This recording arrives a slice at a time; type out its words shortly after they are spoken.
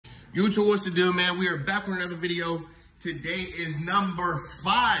YouTube, what's the deal, man? We are back with another video. Today is number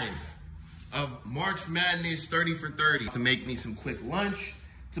 5 of March Madness 30 for 30. To make me some quick lunch.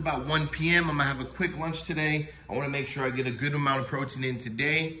 It's about 1 p.m. I'm gonna have a quick lunch today. I wanna make sure I get a good amount of protein in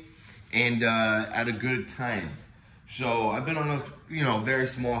today and at a good time. So I've been on a very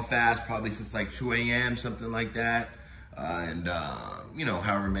small fast, probably since like 2 a.m., something like that.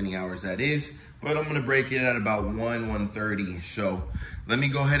 However many hours that is. But I'm gonna break it at about 1:30. So let me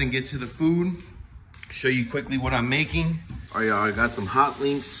go ahead and get to the food. Show you quickly what I'm making. All right, y'all, I got some hot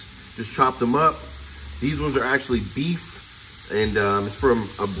links. Just chopped them up. These ones are actually beef. And it's from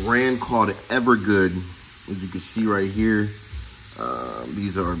a brand called Evergood. As you can see right here,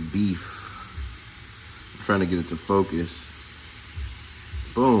 these are beef. I'm trying to get it to focus.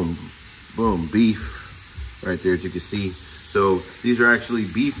 Boom, boom, beef. Right there, as you can see. So these are actually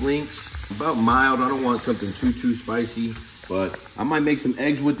beef links. About mild. I don't want something too spicy, but I might make some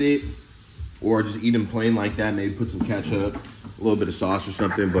eggs with it, or just eat them plain like that. Maybe put some ketchup, a little bit of sauce or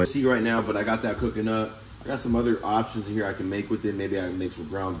something. But see right now, but I got that cooking up. I got some other options here I can make with it. Maybe I can make some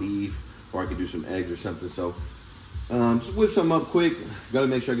ground beef, or I can do some eggs or something. So just whip something up quick. Gotta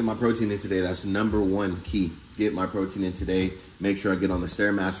make sure I get my protein in today. That's #1 key. Get my protein in today. Make sure I get on the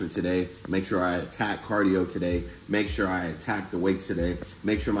Stairmaster today. Make sure I attack cardio today. Make sure I attack the weights today.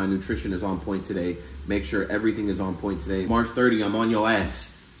 Make sure my nutrition is on point today. Make sure everything is on point today. March 30, I'm on your ass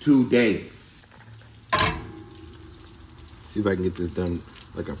today. See if I can get this done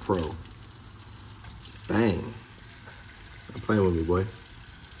like a pro. Bang. Stop playing with me, boy.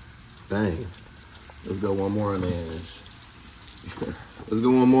 Bang. Let's go one more on the ass. Let's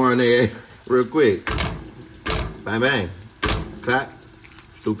go one more on the ass real quick. Bang, bang. Clap.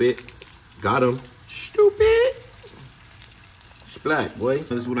 Stupid. Got him. Stupid. Splat, boy.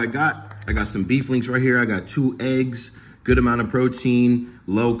 This is what I got. I got some beef links right here. I got 2 eggs. Good amount of protein.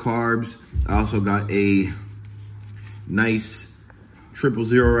 Low carbs. I also got a nice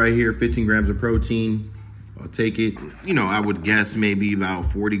 000 right here. 15 grams of protein. I'll take it. I would guess maybe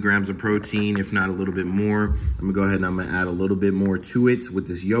about 40 grams of protein, if not a little bit more. I'm gonna go ahead and I'm gonna add a little bit more to it with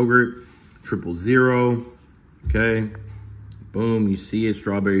this yogurt. 000. Okay. Boom, you see it,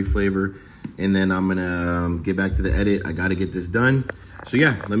 strawberry flavor. And then I'm gonna get back to the edit. I gotta get this done. So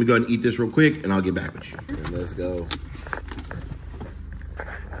yeah, let me go ahead and eat this real quick and I'll get back with you. And let's go.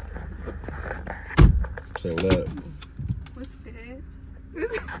 Say what up. What's good?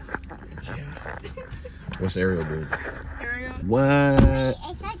 Yeah. What's Ariel doing? Ariel? What? Wait,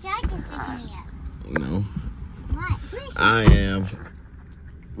 I thought Dad just waking me up. No. What? Where's I am.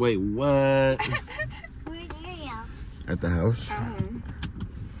 Wait, what? Where's Ariel? At the house.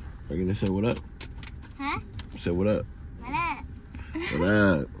 Are you gonna say what up? Huh? Say what up. What up? What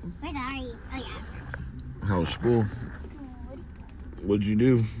up? Where's Ari? Oh, yeah. How was school? Good. What'd you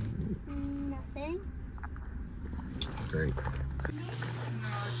do? Nothing. Great.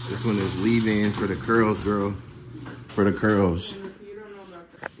 This one is leave-in for the curls, girl. For the curls. You don't know about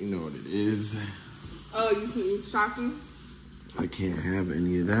that. You know what it is. Oh, you can eat shocking? I can't have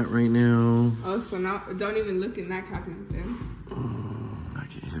any of that right now. Oh, so now don't even look in that cabinet then. I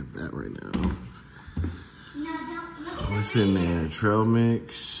can't have that right now. No, don't look at What's in there? Trail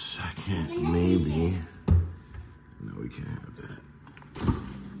mix? I can't, maybe. No, we can't have that.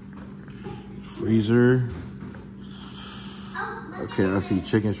 Freezer. Okay, I see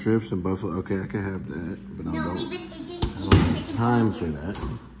chicken strips and buffalo. Okay, I can have that, but I don't have time for that.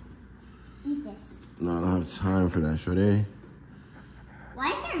 Eat this. No, I don't have time for that, Shorty.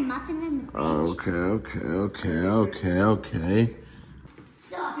 Why is there a muffin in the fridge? Okay.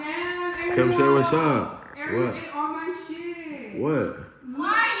 So, Damn, Come say what's up. Ariel What? ate all my shit. What?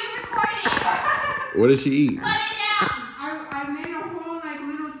 why are you recording? What did she eat? Put it down. I made a whole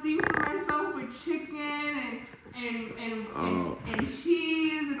little thing for myself with chicken and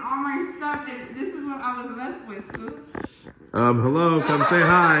cheese and all my stuff, and this is what I was left with, dude. Hello, come say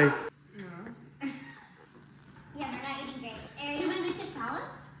hi. Yeah, we're not eating grapes. Ariel, can we make a salad?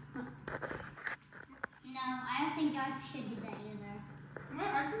 No, I don't think God should do that either. What? I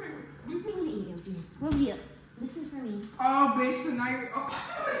can make, we can eat. Review. This is for me. Oh, bitch, so now you're. Oh,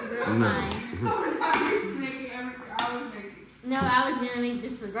 No. now you're making everything I was making. No, I was gonna make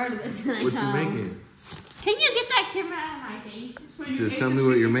this regardless. What you making? Can you get that camera out of my face? So you Just ate tell the me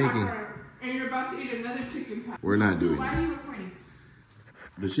what you're chicken making. pie, and you're about to eat another chicken pie. We're not doing Why it. are you recording?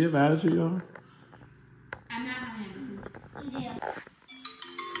 Does she have attitude, y'all? I'm not having it. You do.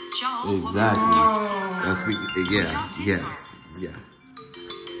 Exactly. Oh. That's yeah.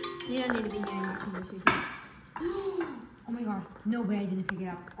 You don't need to be hearing that conversation. Oh my god. No way I didn't pick it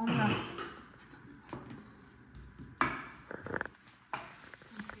up. Oh my god.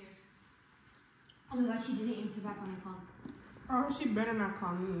 Oh my god, she didn't answer back when I called. Oh, she better not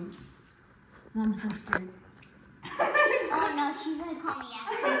call me. Mom, I'm so scared. Oh no, she's gonna call me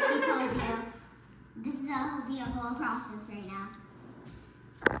after she told you. This is gonna be a whole process right now.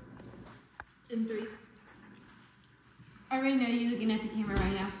 In 3. I already know you're looking at the camera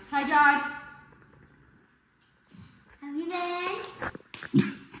right now. Hi, George. Have you been?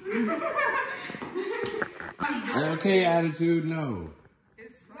 Okay, attitude, no.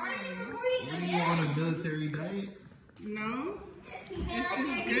 It's fine. Are you on a military diet? No. It's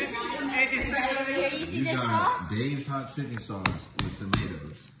just good. It's like over here. You see You this got sauce? Dave's hot chicken sauce with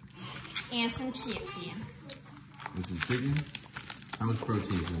tomatoes. And some chicken. With some chicken? How much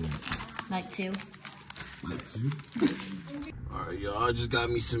protein is in that? Like 2. Like 2? Alright, y'all. I just got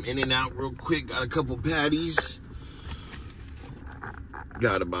me some In-N-Out real quick. Got a couple patties.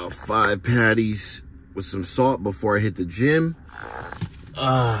 Got about 5 patties with some salt before I hit the gym.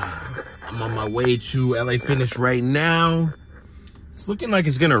 I'm on my way to LA Fitness right now. It's looking like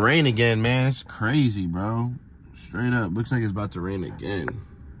it's gonna rain again, man. It's crazy, bro. Straight up. Looks like it's about to rain again.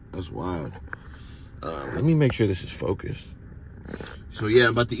 That's wild. Let me make sure this is focused. So yeah,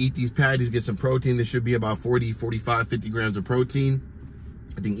 I'm about to eat these patties, get some protein. This should be about 40, 45, 50 grams of protein.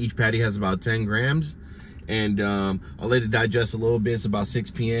 I think each patty has about 10 grams. And I'll let it digest a little bit. It's about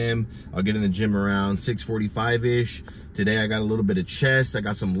 6 p.m. I'll get in the gym around 6:45-ish. Today I got a little bit of chest. I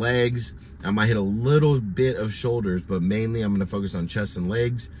got some legs. I might hit a little bit of shoulders, but mainly I'm going to focus on chest and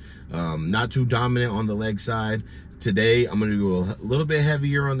legs. Not too dominant on the leg side. Today I'm going to do a little bit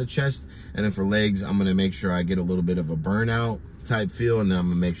heavier on the chest. And then for legs, I'm going to make sure I get a little bit of a burnout type feel, and then I'm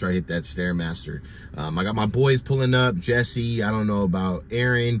gonna make sure I hit that Stairmaster. I got my boys pulling up. Jesse, I don't know about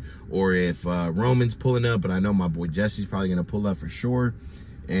Aaron or if Roman's pulling up, but I know my boy Jesse's probably gonna pull up for sure.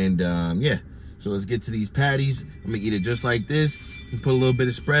 And yeah, so let's get to these patties. I'm gonna eat it just like this. Put a little bit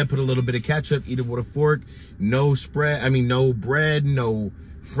of spread, put a little bit of ketchup, eat it with a fork. No spread, I mean no bread, no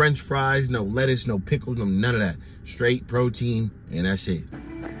French fries, no lettuce, no pickles, no none of that. Straight protein, and that's it.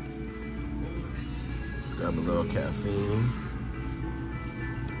 Grab a little caffeine.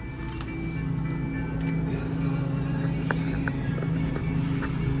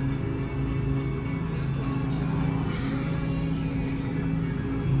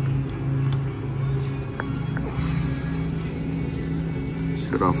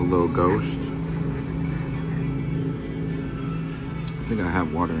 Set off a little ghost. I think I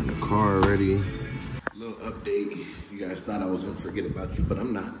have water in the car already. A little update. You guys thought I was gonna forget about you, but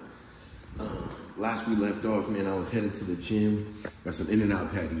I'm not. Last we left off, man, I was headed to the gym. Got some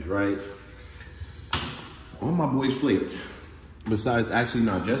In-N-Out patties, right? All my boys flaked. Besides, actually,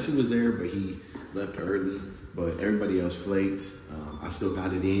 no, Jesse was there, but he left early. But everybody else flaked. I still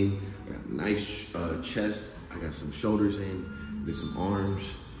got it in. I got a nice chest. I got some shoulders in. Did some arms.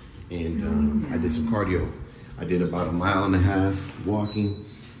 And I did some cardio. I did about 1.5 miles walking.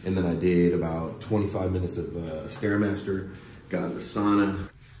 And then I did about 25 minutes of Stairmaster. Got in the sauna.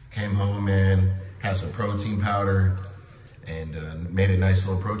 Came home, man, had some protein powder and made a nice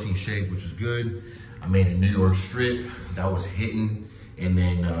little protein shake, which is good. I made a New York strip that was hitting, and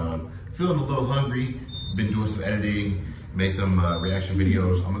then feeling a little hungry. Been doing some editing, made some reaction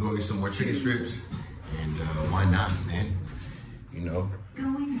videos. I'm gonna go get some more chicken strips, and why not, man? You know,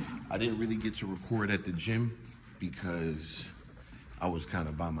 I didn't really get to record at the gym because I was kind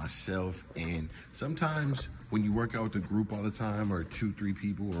of by myself, and sometimes when you work out with a group all the time, or 2-3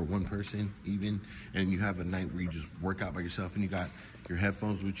 people, or 1 person even, and you have a night where you just work out by yourself and you got your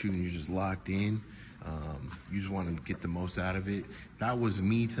headphones with you and you're just locked in, you just want to get the most out of it. That was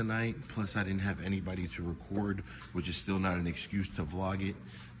me tonight, plus I didn't have anybody to record, which is still not an excuse to vlog it,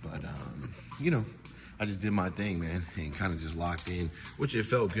 but you know, I just did my thing, man, and kind of just locked in, which it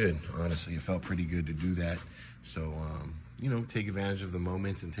felt good, honestly. It felt pretty good to do that. So, you know, take advantage of the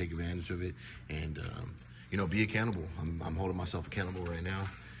moments and take advantage of it, and, you know, be accountable. I'm holding myself accountable right now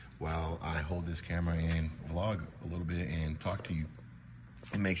while I hold this camera and vlog a little bit and talk to you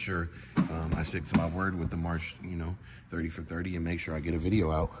and make sure I stick to my word with the March, you know, 30 for 30 and make sure I get a video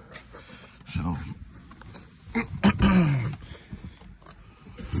out. So,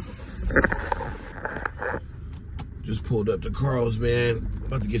 just pulled up to Carl's, man.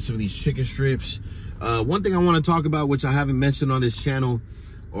 About to get some of these chicken strips. One thing I want to talk about, which I haven't mentioned on this channel,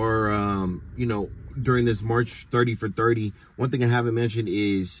 or, you know, during this March 30 for 30, one thing I haven't mentioned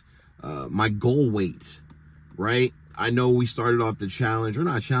is my goal weight, right? I know we started off the challenge, or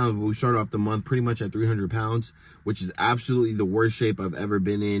not challenge, but we started off the month pretty much at 300 pounds, which is absolutely the worst shape I've ever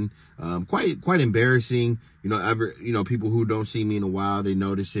been in. Quite embarrassing. You know, people who don't see me in a while, they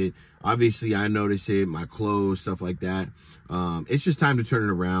notice it. Obviously, I notice it, my clothes, stuff like that. It's just time to turn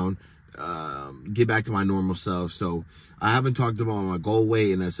it around. get back to my normal self. So I haven't talked about my goal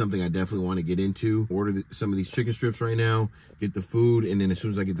weight, and that's something I definitely want to get into. Order some of these chicken strips right now, get the food, and then as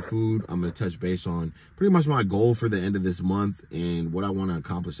soon as I get the food, I'm going to touch base on pretty much my goal for the end of this month and what I want to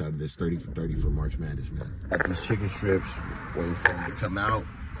accomplish out of this 30 for 30 for March Madness, man. Got these chicken strips, waiting for them to come out.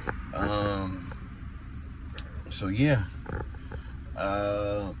 So yeah,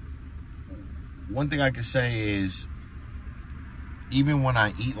 one thing I can say is, even when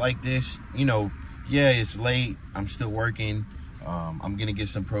I eat like this, you know, yeah, it's late, I'm still working, I'm gonna get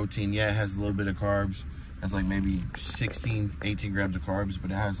some protein. Yeah, it has a little bit of carbs. It has like maybe 16, 18 grams of carbs,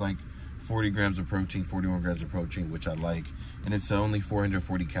 but it has like 40 grams of protein, 41 grams of protein, which I like. And it's only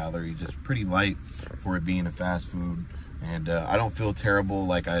 440 calories. It's pretty light for it being a fast food. And I don't feel terrible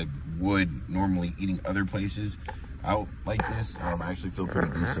like I would normally eating other places out like this. I actually feel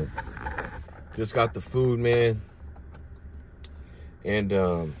pretty decent. Just got the food, man. And,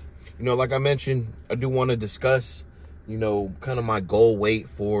 you know, like I mentioned, I do want to discuss, you know, kind of my goal weight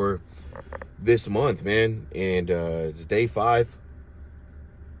for this month, man. And it's day 5.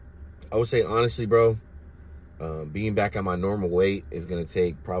 I would say, honestly, bro, being back at my normal weight is going to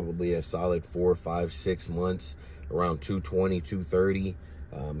take probably a solid 4, 5, 6 months, around 220, 230.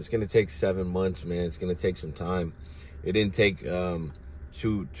 It's going to take 7 months, man. It's going to take some time. It didn't take 2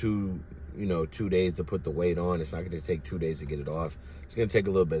 days to put the weight on. It's not going to take 2 days to get it off. It's going to take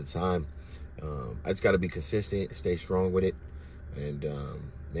a little bit of time. I just got to be consistent, stay strong with it, and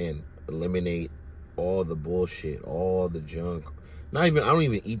man, eliminate all the bullshit, all the junk. I don't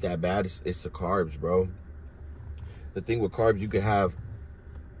even eat that bad. It's the carbs, bro. The thing with carbs, you could have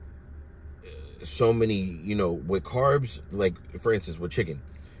so many, you know, with carbs, like for instance with chicken,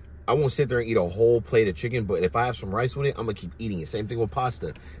 I won't sit there and eat a whole plate of chicken, but if I have some rice with it, I'm gonna keep eating it. Same thing with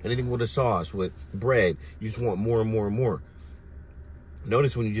pasta, anything with a sauce, with bread, you just want more and more and more.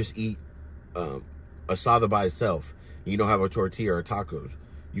 Notice when you just eat asada by itself, you don't have a tortilla or tacos,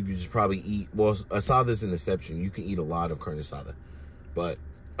 you can just probably eat, well, asada's an exception, you can eat a lot of carne asada, but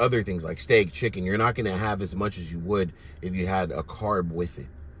other things like steak, chicken, you're not gonna have as much as you would if you had a carb with it.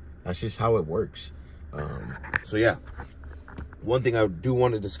 That's just how it works. So yeah, one thing I do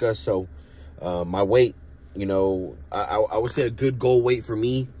want to discuss, so my weight, you know, I would say a good goal weight for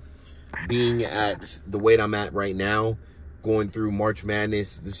me, being at the weight I'm at right now, going through March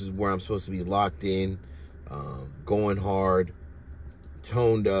Madness, this is where I'm supposed to be locked in, going hard,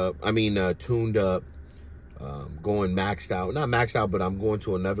 tuned up, going maxed out. Not maxed out, but I'm going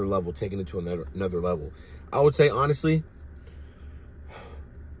to another level, taking it to another level. I would say, honestly,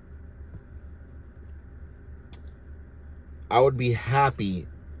 I would be happy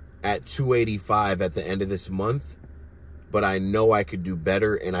at 285 at the end of this month, but I know I could do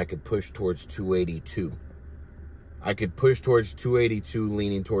better, and I could push towards 282. I could push towards 282,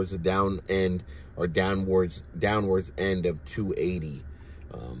 leaning towards the down end or downwards end of 280.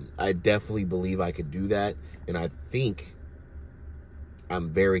 I definitely believe I could do that, and I think I'm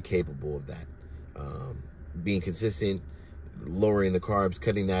very capable of that. Being consistent, lowering the carbs,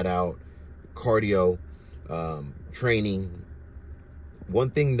 cutting that out, cardio, training.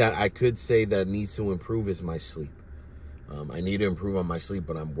 One thing that I could say that needs to improve is my sleep. I need to improve on my sleep,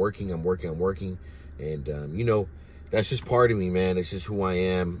 but I'm working. And, you know, that's just part of me, man. It's just who I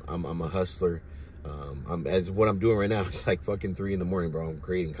am. I'm a hustler. As what I'm doing right now, it's like fucking 3 in the morning, bro. I'm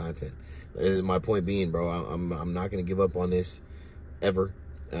creating content. My point being, bro, I'm not going to give up on this ever.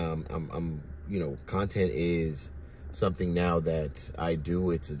 You know, content is something now that I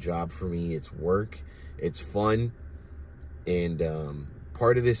do. It's a job for me. It's work. It's fun. And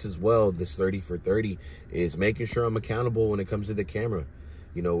part of this as well, this 30 for 30, is making sure I'm accountable when it comes to the camera.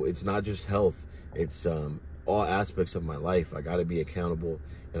 You know, it's not just health. It's all aspects of my life. I got to be accountable,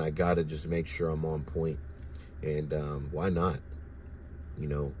 and I got to just make sure I'm on point. And why not? You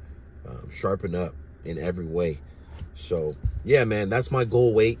know, sharpen up in every way. So, yeah, man, that's my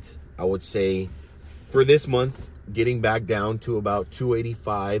goal weight. I would say for this month, getting back down to about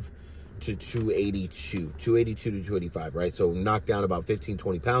 285 to 282 to 285, right? So knock down about 15,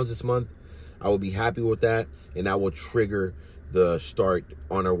 20 pounds this month. I will be happy with that, and that will trigger the start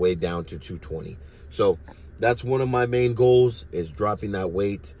on our way down to 220. So that's one of my main goals, is dropping that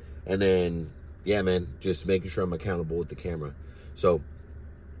weight. And then, yeah, man, just making sure I'm accountable with the camera. So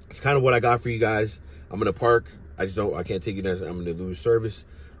it's kind of what I got for you guys. I'm going to park. I can't take you down. I'm going to lose service.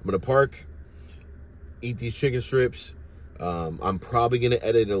 I'm going to park, eat these chicken strips. I'm probably going to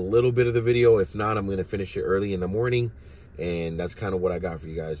edit a little bit of the video. If not, I'm going to finish it early in the morning. And that's kind of what I got for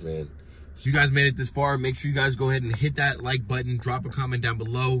you guys, man. So you guys made it this far. Make sure you guys go ahead and hit that like button. Drop a comment down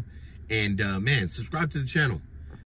below. And, man, subscribe to the channel.